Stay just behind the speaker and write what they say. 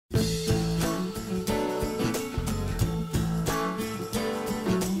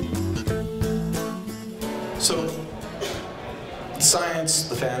So, science,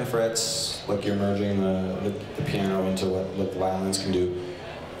 the fan frets, like you're merging the piano into what the violins can do.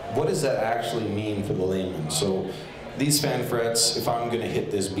 What does that actually mean for the layman? So, these fan frets, if I'm going to hit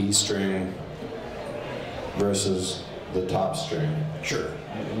this B string versus the top string, sure.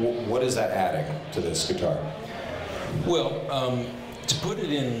 What is that adding to this guitar? Well, to put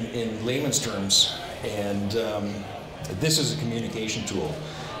it in layman's terms, and this is a communication tool.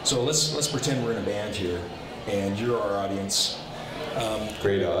 So let's pretend we're in a band here, and you're our audience.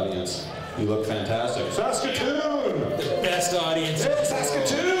 Great audience. You look fantastic. Saskatoon! The best audience. Hey,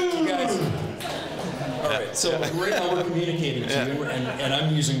 Saskatoon! You guys. All right, so right now we're communicating to you, and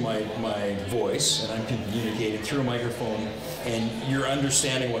I'm using my voice, and I'm communicating through a microphone, and you're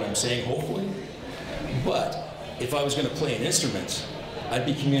understanding what I'm saying, hopefully. But if I was going to play an instrument, I'd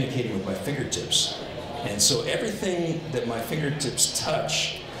be communicating with my fingertips. And so everything that my fingertips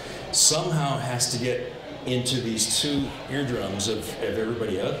touch somehow has to get into these two eardrums of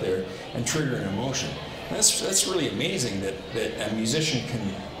everybody out there and trigger an emotion. That's really amazing that a musician can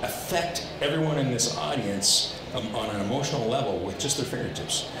affect everyone in this audience on an emotional level with just their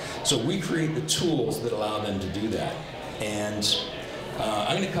fingertips. So we create the tools that allow them to do that. And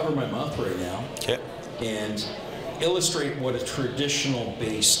I'm going to cover my mouth right now and illustrate what a traditional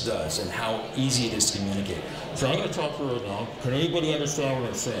bass does and how easy it is to communicate. So I'm going to talk right now. Can anybody understand what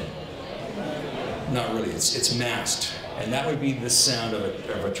I'm saying? Not really. It's masked. And that would be the sound of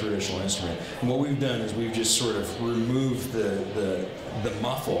a traditional instrument. And what we've done is we've just sort of removed the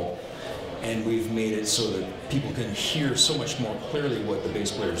muffle, and we've made it so that people can hear so much more clearly what the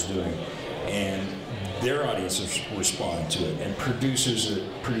bass player is doing. And their audiences respond to it. And producers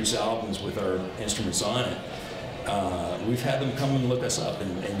that produce albums with our instruments on it, we've had them come and look us up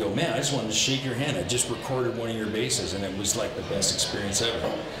and go, man, I just wanted to shake your hand. I just recorded one of your basses, and it was like the best experience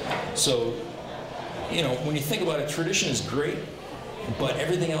ever. So, you know, when you think about it, tradition is great, but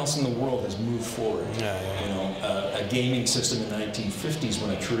everything else in the world has moved forward. You know, a gaming system in the 1950s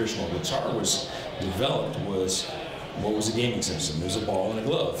when a traditional guitar was developed was, what was a gaming system? There was a ball and a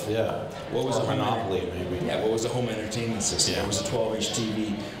glove. Yeah. What was or a Monopoly, maybe. Yeah, what was a home entertainment system? Yeah. It was a 12-inch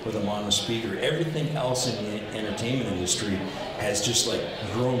TV with a mono speaker. Everything else in the entertainment industry has just like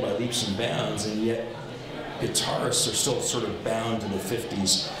grown by leaps and bounds, and yet guitarists are still sort of bound to the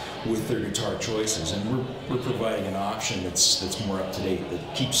 50s with their guitar choices, and we're providing an option that's more up to date,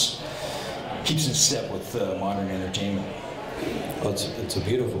 that keeps in step with modern entertainment. Well, it's a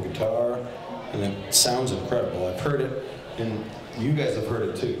beautiful guitar, and it sounds incredible. I've heard it, and you guys have heard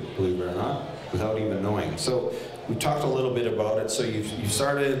it too, believe it or not, without even knowing. So we talked a little bit about it. So you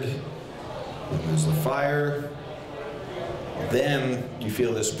started, there's the fire, then you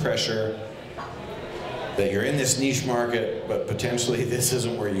feel this pressure that you're in this niche market, but potentially this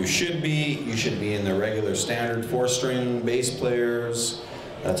isn't where you should be. You should be in the regular standard 4-string bass players.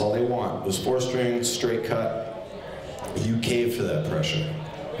 That's all they want. Those 4-string, straight cut. You caved to that pressure.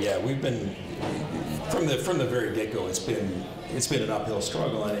 Yeah, we've been from the very get-go. It's been an uphill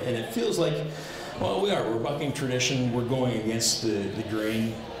struggle, and it feels like, well, we're bucking tradition. We're going against the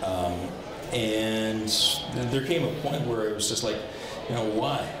grain, and there came a point where it was just like, you know,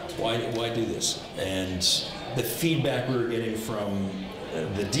 why do this? And the feedback we were getting from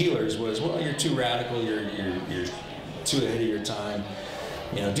the dealers was, well, you're too radical. You're too ahead of your time.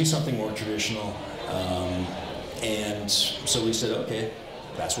 You know, do something more traditional. And so we said, okay,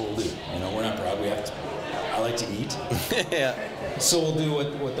 that's what we'll do. You know, we're not proud. I like to eat. Yeah. So we'll do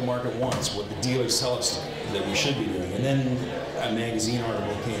what the market wants, what the dealers tell us that we should be doing. And then a magazine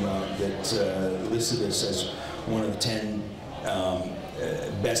article came out that listed us as one of the 10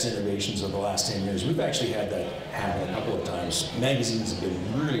 best innovations of the last 10 years. We've actually had that happen a couple of times. Magazines have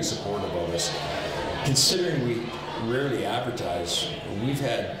been really supportive of us. Considering we rarely advertise, we've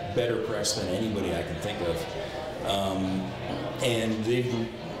had better press than anybody I can think of. And they've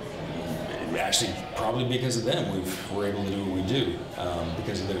actually, probably because of them, we're able to do what we do,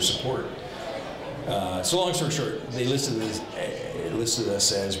 because of their support. So long story short, they listed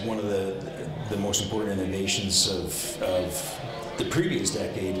us as one of the most important innovations of the previous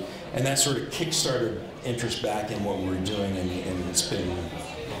decade, and that sort of kick-started interest back in what we were doing, and it's been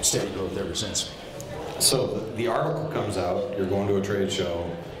steady growth ever since. So the article comes out, you're going to a trade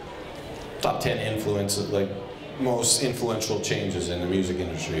show, top 10 influences, like most influential changes in the music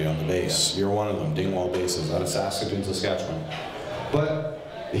industry on the bass. Yeah. You're one of them, Dingwall basses out of Saskatoon, Saskatchewan.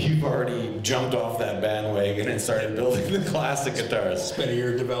 But you've already jumped off that bandwagon and started building the classic guitars. Spent a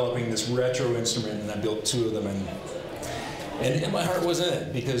year developing this retro instrument, and I built 2 of them, and my heart was in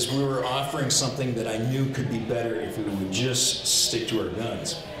it, because we were offering something that I knew could be better if we would just stick to our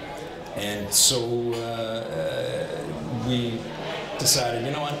guns. And so we decided,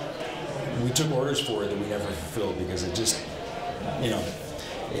 you know what, we took orders for it that we never fulfilled because it just,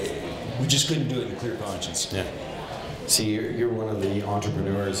 we just couldn't do it in clear conscience. Yeah. See, you're one of the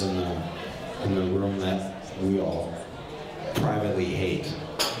entrepreneurs in the room that we all privately hate.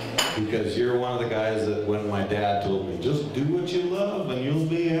 Because you're one of the guys that when my dad told me, just do what you love and you'll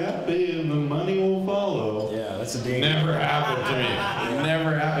be happy and the money will follow. Yeah, that's a danger. Never happened to me.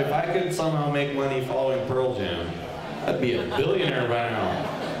 Never happened. If I could somehow make money following Pearl Jam, I'd be a billionaire by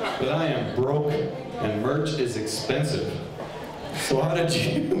now. But I am broke and merch is expensive. So how did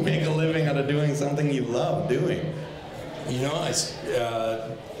you make a living out of doing something you love doing? You know,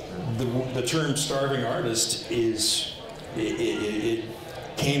 the term starving artist is, it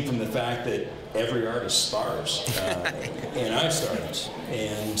came from the fact that every artist starves, and I starved,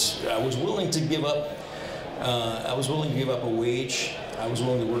 and I was willing to give up. I was willing to give up a wage. I was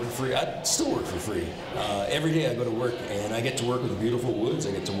willing to work for free. I still work for free. Every day I go to work, and I get to work with beautiful woods.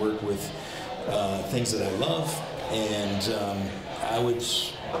 I get to work with things that I love, and I would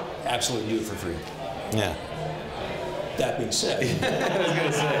absolutely do it for free. Yeah. That being said, I was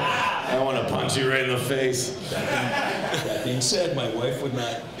gonna say, I want to punch you right in the face. That being said, my wife would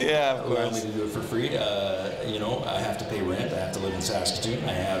not allow me to do it for free. I have to pay rent. I have to live in Saskatoon.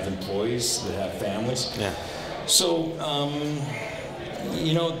 I have employees that have families. Yeah. So,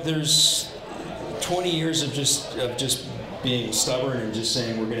 there's 20 years of just being stubborn and just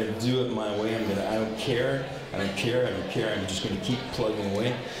saying we're going to do it my way. I don't care. I'm just going to keep plugging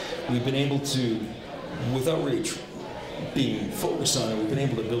away. We've been able to, without really being focused on it, we've been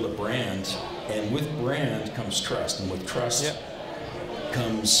able to build a brand, and with brand comes trust, and with trust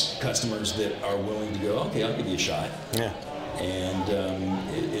comes customers that are willing to go, okay, I'll give you a shot. Yeah. And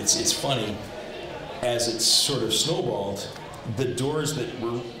it's funny, as it's sort of snowballed, the doors that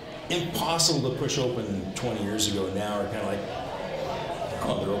were impossible to push open 20 years ago now are kind of like,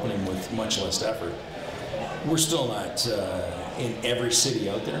 oh, they're opening with much less effort. We're still not in every city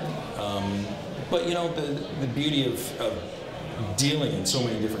out there. But the beauty of dealing in so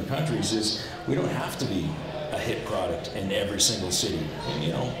many different countries is we don't have to be a hit product in every single city.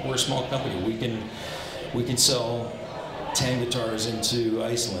 And, we're a small company. We can sell 10 guitars into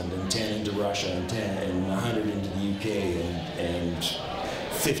Iceland, and 10 into Russia, and 100 into the UK, and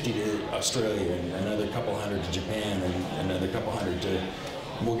 50 to Australia, and another couple hundred to Japan, and another couple hundred to.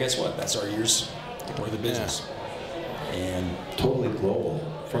 Well, guess what? That's our year's worth of business. Yeah. And totally global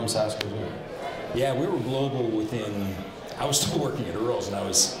from Saskatoon. Yeah, we were global within. I was still working at Earl's, and I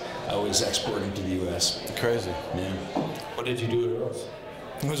was exporting to the U.S. Crazy. Yeah. What did you do at Earl's?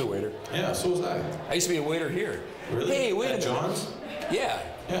 I was a waiter. Yeah, so was I. I used to be a waiter here. Really? Hey, wait a minute. John's? Yeah.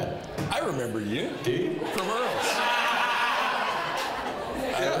 Yeah. I remember you. Do you? From Earl's.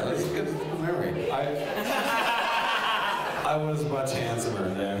 Yeah, that's a good memory. I was much handsomer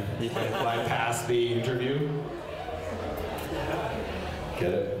then. I passed the interview.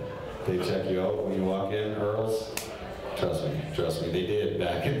 Get it? They check you out when you walk in, Earl's. Trust me, they did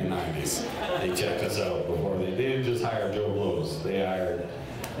back in the 90s. They checked us out before. They didn't just hire Joe Blows. They hired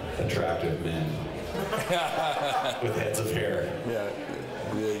attractive men with heads of hair. Yeah.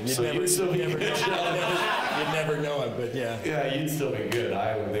 You'd never know it, but yeah. Yeah, you'd still be good.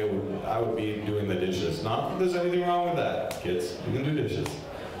 I would be doing the dishes. Not that there's anything wrong with that, kids. You can do dishes.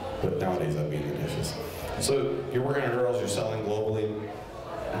 But nowadays I'd be in the dishes. So you're working at Earl's, you're selling globally.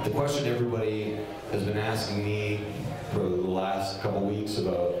 The question everybody has been asking me for the last couple weeks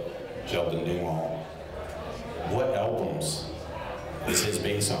about Sheldon Dingwall, what albums is his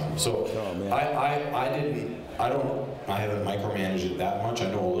based on? So I haven't micromanaged it that much.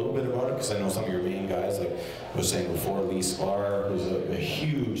 I know a little bit about it because I know some of your main guys, like I was saying before, Lee Sklar, who's a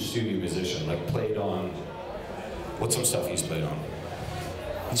huge studio musician, like played on, what's some stuff he's played on?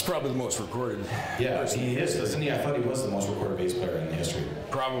 He's probably the most recorded. Yeah, he is, isn't he? I thought he was the most recorded bass player in history.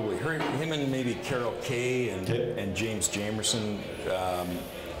 Probably. Him and maybe Carol Kay and James Jamerson.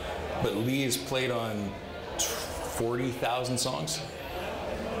 But Lee has played on 40,000 songs.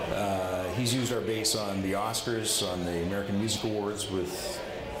 He's used our bass on the Oscars, on the American Music Awards with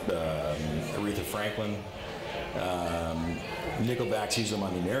Aretha Franklin. Nickelback's used him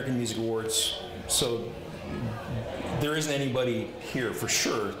on the American Music Awards. So there isn't anybody here for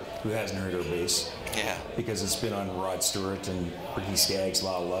sure who hasn't heard our bass. Yeah. Because it's been on Rod Stewart and Ricky Skaggs,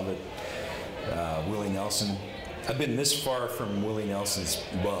 Lyle Lovett, Willie Nelson. I've been this far from Willie Nelson's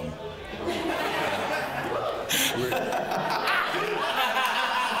bum.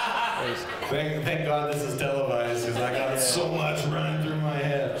 Thank God this is televised because I got so much running through my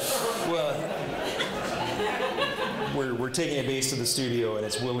head. Well, we're taking a bass to the studio, and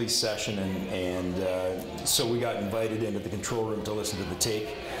it's Willie's session, and so we got invited into the control room to listen to the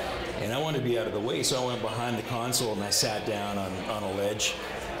take. And I wanted to be out of the way, so I went behind the console and I sat down on a ledge.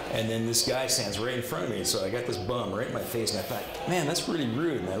 And then this guy stands right in front of me, so I got this bum right in my face, and I thought, man, that's really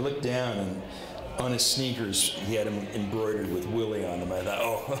rude. And I looked down, and on his sneakers, he had them embroidered with Willie on them. I thought,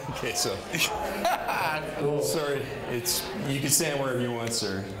 oh, okay, so sorry, you can stand wherever you want,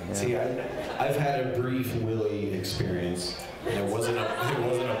 sir. Yeah. See, I've had a brief Willie experience. And it wasn't a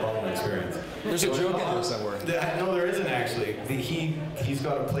bum experience. There's a joke in there somewhere. No, there isn't actually. He's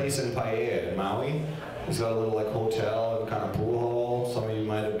got a place in Paia in Maui. He's got a little like hotel and kind of pool hall. Some of you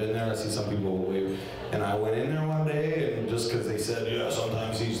might have been there. I see some people wave. And I went in there one day, and just because they said, yeah,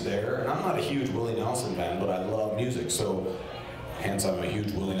 sometimes he's there. And I'm not a huge Willie Nelson fan, but I love music, so hence I'm a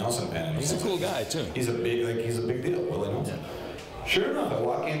huge Willie Nelson fan. He's a cool guy too. He's a big deal, Willie Nelson. Yeah. Sure enough, I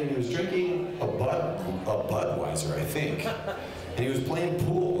walk in and he was drinking a Budweiser, I think. And he was playing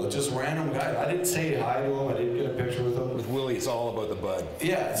pool, just random guy. I didn't say hi to him, I didn't get a picture with him. With Willie, it's all about the bud.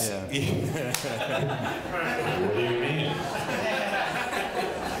 Yes. Yeah. What do you